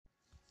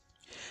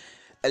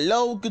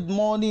Hello, good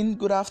morning,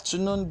 good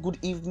afternoon, good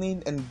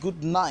evening, and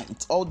good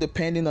night, all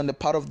depending on the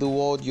part of the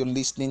world you're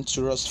listening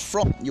to us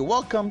from. You're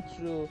welcome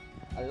to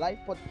a live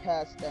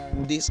podcast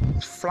and this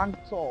Frank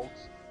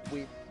Talks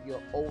with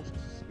your host,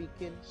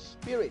 Speaking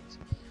Spirit.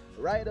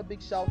 Right, a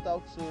big shout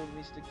out to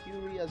Mr.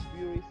 Curious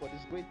Beauty for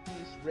this great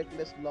piece,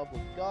 Reckless Love of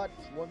God.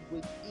 It's one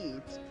great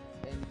hit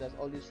and it has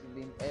always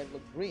remained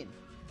evergreen.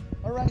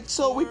 Alright,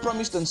 so we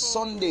promised on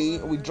Sunday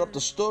we dropped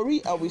a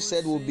story and we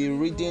said we'll be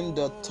reading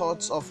the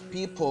thoughts of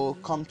people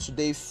come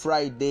today,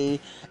 Friday,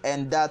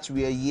 and that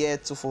we are here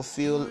to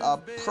fulfill our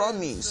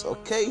promise.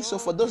 Okay, so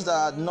for those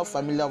that are not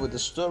familiar with the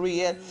story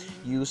yet,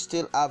 you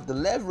still have the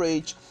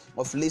leverage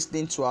of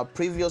listening to our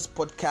previous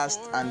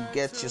podcast and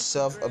get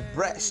yourself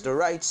abreast.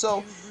 Alright,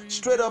 so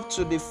straight up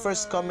to the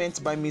first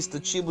comment by Mr.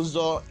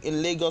 Chibuzo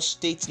in Lagos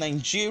State,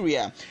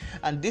 Nigeria,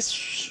 and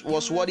this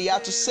was what he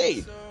had to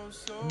say.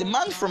 The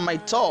man from my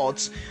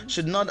thoughts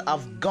should not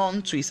have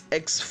gone to his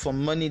ex for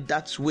money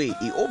that way.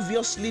 He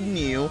obviously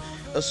knew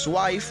his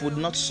wife would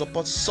not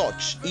support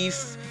such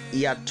if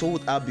he had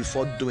told her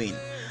before doing.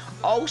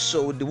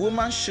 Also, the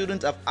woman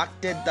shouldn't have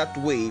acted that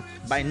way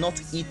by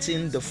not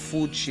eating the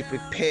food she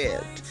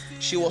prepared.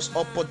 She was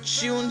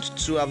opportune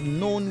to have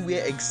known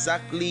where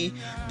exactly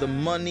the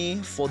money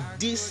for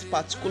this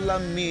particular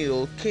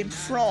meal came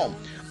from.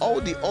 All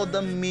the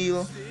other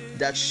meal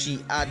that she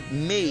had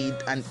made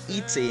and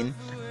eaten,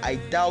 I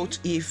doubt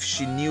if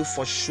she knew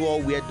for sure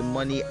where the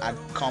money had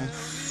come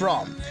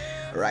from.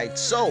 Right,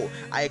 so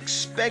I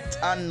expect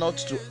her not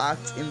to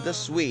act in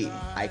this way.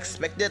 I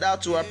expected her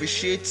to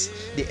appreciate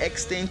the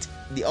extent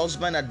the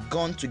husband had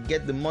gone to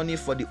get the money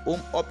for the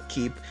home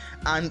upkeep,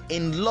 and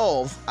in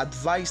love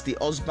advise the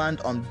husband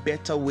on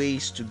better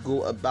ways to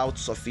go about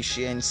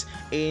sufficiency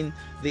in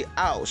the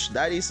house.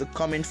 That is a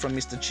comment from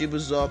Mr.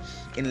 Chibuzo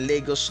in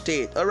Lagos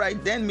State.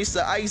 Alright, then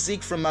Mr.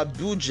 Isaac from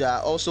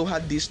Abuja also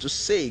had this to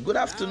say. Good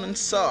afternoon,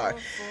 sir.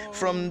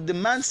 From the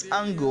man's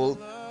angle,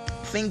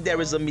 think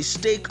there is a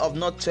mistake of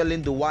not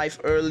telling the wife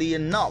early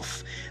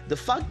enough. The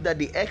fact that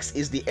the ex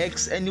is the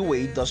ex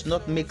anyway does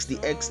not make the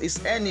ex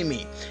his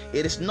enemy.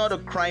 It is not a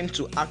crime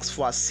to ask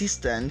for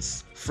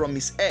assistance from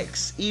his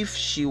ex if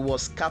she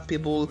was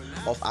capable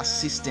of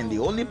assisting. The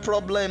only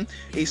problem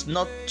is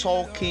not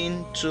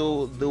talking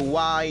to the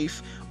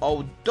wife,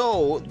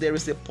 although there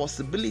is a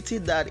possibility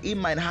that he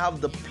might have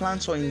the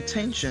plans or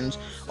intentions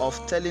of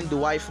telling the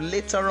wife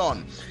later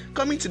on.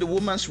 Coming to the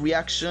woman's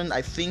reaction,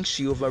 I think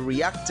she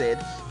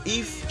overreacted.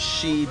 If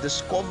she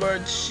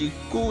discovered she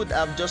could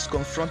have just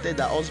confronted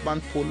her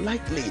husband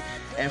politely,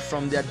 and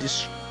from their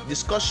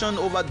discussion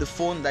over the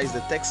phone, that is the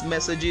text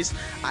messages,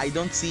 I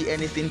don't see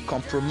anything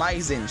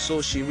compromising.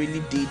 So she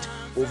really did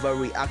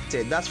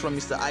overreacted. That's from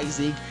Mr.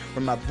 Isaac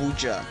from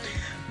Abuja.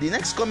 The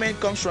next comment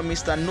comes from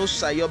Mr.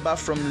 Nosayoba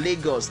from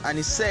Lagos, and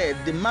he said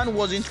the man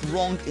wasn't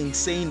wrong in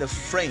saying a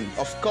friend.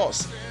 Of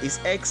course, his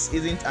ex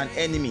isn't an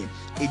enemy.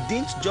 He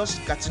didn't just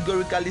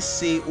categorically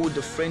say who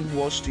the friend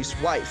was to his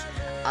wife.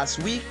 As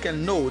we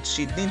can note,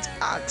 she didn't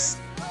ask.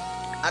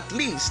 At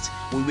least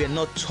we were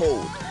not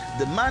told.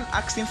 The man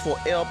asking for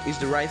help is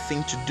the right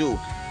thing to do.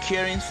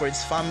 Caring for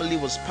his family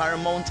was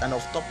paramount and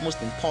of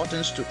topmost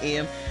importance to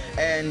him,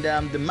 and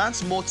the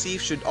man's motive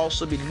should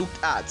also be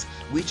looked at,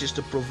 which is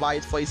to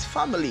provide for his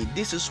family.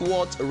 This is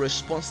what a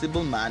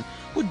responsible man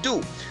would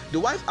do. The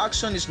wife's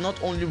action is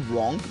not only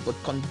wrong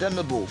but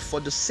condemnable.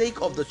 For the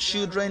sake of the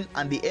children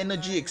and the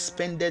energy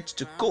expended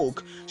to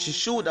cook, she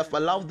should have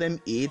allowed them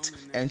eat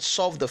and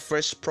solve the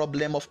first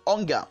problem of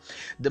hunger.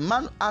 The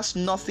man has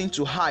nothing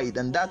to hide,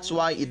 and that's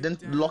why he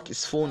didn't lock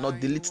his phone or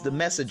delete the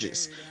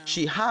messages.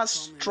 She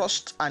has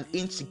trust and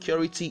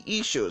insecurity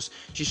issues.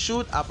 She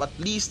should have at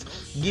least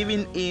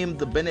given him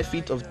the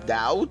benefit of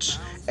doubt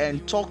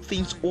and talk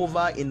things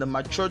over in a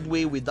matured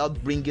way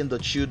without bringing the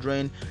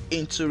children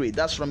into it.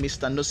 That's from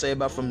Mr.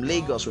 Noseba from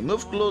Lagos. We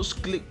move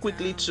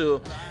quickly to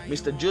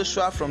Mr.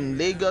 Joshua from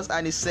Lagos,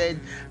 and he said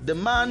the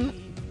man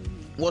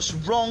was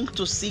wrong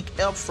to seek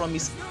help from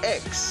his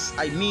ex.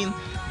 I mean,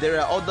 there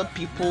are other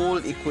people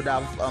he could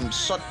have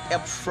sought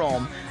help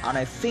from, and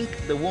I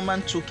think the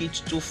woman took it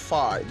too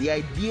far. The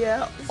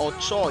idea or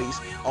choice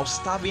of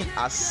starving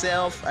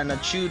herself and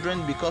her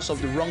children because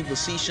of the wrong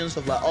decisions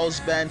of her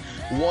husband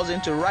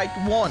wasn't the right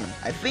one.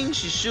 I think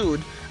she should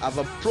have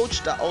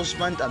approached her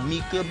husband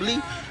amicably.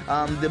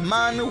 The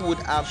man would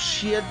have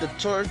shared the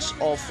thoughts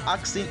of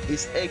asking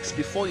his ex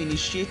before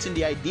initiating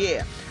the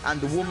idea, and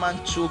the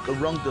woman took a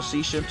wrong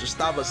decision to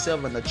starve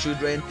herself and her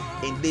children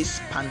in this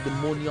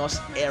pandemonious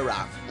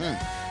era.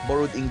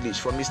 Borrowed English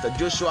from Mr.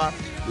 Joshua,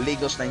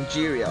 Lagos,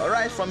 Nigeria.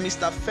 Alright, from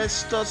Mr.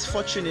 Festus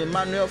Fortune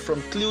Emmanuel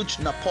from Cluj,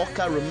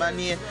 Napoca,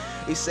 Romania.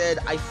 He said,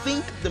 I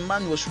think the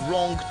man was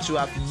wrong to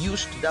have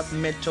used that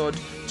method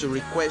to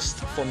request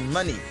for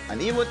money,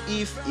 and even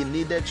if he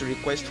needed to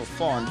request for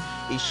fund,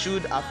 he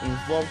should have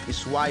involved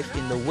his wife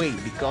in the way,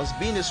 because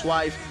being his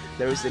wife,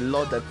 there is a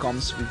lot that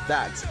comes with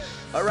that.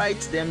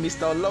 Alright, then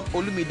Mr.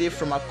 Olumide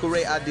from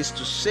Akure had this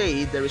to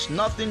say, there is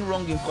nothing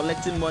wrong in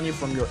collecting money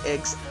from your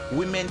ex.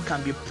 Women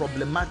can be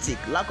problematic.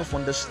 Lack of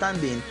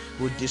understanding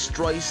will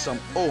destroy some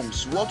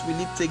homes. What will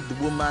it take the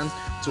woman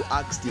to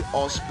ask the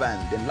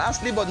husband? Then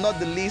lastly but not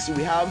the least,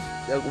 we have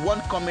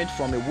one comment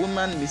from a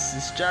woman,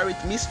 Miss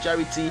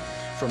Charity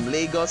from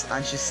Lagos,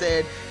 and she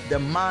said the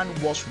man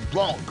was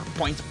wrong,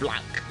 point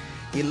blank.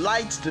 He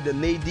lied to the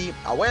lady.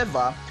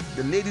 However,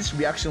 the lady's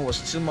reaction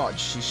was too much.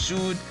 She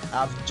should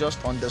have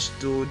just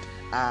understood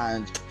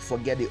and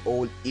forget the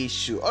whole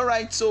issue.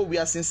 Alright, so we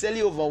are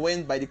sincerely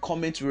overwhelmed by the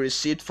comments we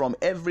received from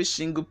every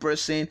single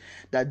person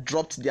that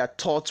dropped their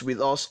thoughts with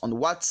us on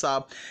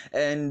WhatsApp,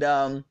 and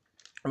I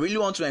really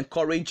want to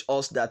encourage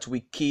us that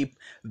we keep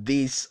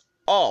this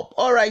up.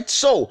 Alright,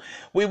 so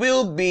we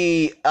will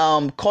be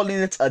calling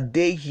it a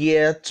day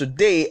here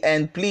today,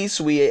 and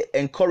please, we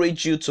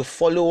encourage you to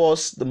follow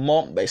us the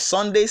month by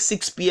Sunday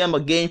 6 p.m.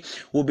 again.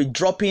 We'll be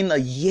dropping a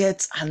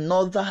yet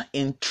another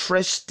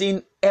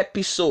interesting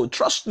episode.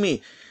 Trust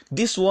me,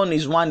 this one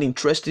is one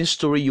interesting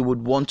story you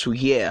would want to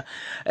hear,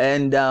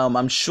 and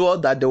I'm sure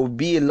that there will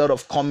be a lot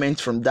of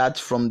comments from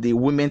the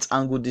women's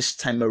angle this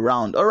time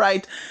around. All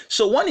right,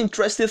 so one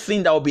interesting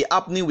thing that will be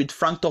happening with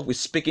Frank Talk with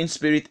Speaking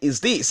Spirit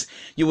is this: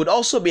 you would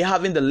also be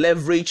having the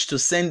leverage to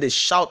send a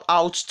shout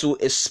out to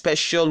a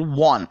special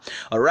one.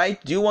 All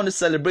right, do you want to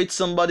celebrate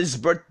somebody's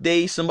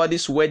birthday,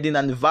 somebody's wedding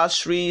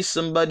anniversary,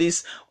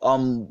 somebody's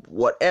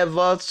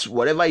whatever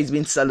is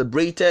being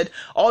celebrated?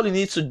 All you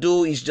need to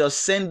do is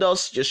just send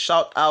us your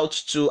shout out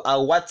to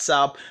our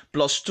WhatsApp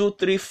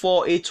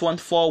 +234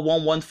 814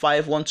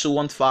 115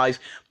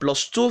 1215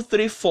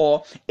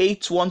 +234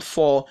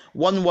 814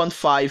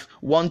 115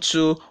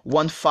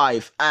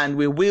 1215, and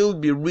we will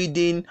be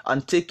reading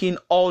and taking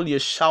all your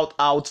shout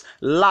outs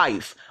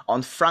live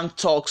on Frank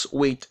Talks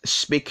with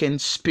Speaking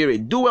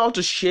Spirit. Do well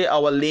to share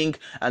our link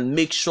and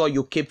make sure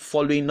you keep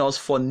following us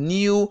for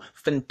new,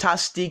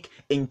 fantastic,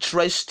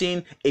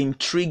 interesting,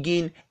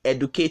 intriguing,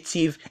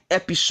 educative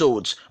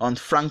episodes on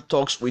Frank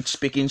Talks with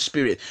Speaking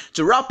Spirit.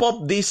 To wrap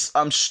up this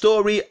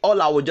story,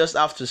 all I would just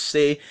have to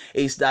say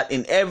is that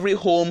in every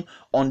home,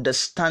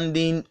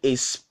 understanding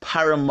is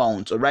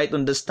paramount. All right,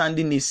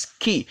 understanding is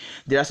key.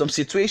 There are some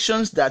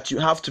situations that you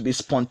have to be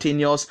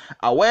spontaneous.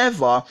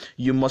 However,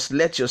 you must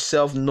let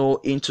yourself know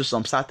into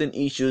some certain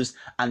issues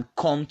and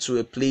come to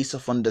a place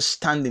of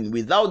understanding.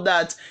 Without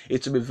that,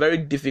 it will be very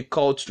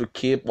difficult to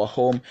keep a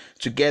home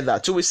together.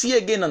 So we see you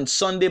again on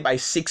Sunday by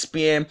 6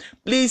 p.m.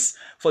 Please,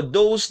 for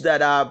those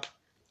that are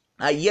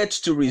yet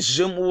to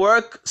resume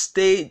work,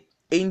 stay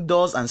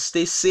indoors and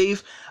stay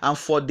safe. And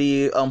for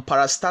the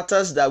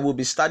parastatals that will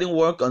be starting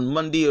work on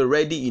Monday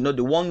already,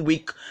 the 1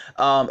 week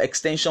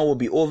extension will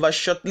be over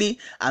shortly,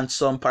 and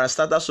some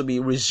parastatals will be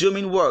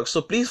resuming work.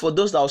 So please, for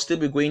those that will still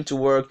be going to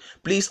work,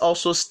 please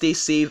also stay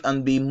safe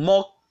and be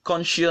more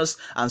conscious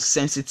and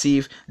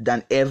sensitive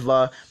than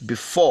ever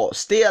before.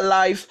 Stay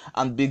alive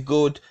and be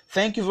good.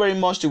 Thank you very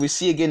much. We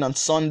see you again on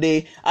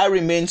Sunday. I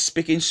remain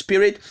Speaking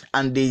Spirit,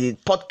 and the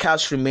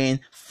podcast remain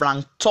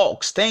Frank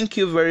Talks. Thank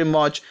you very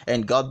much,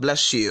 and God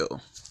bless you.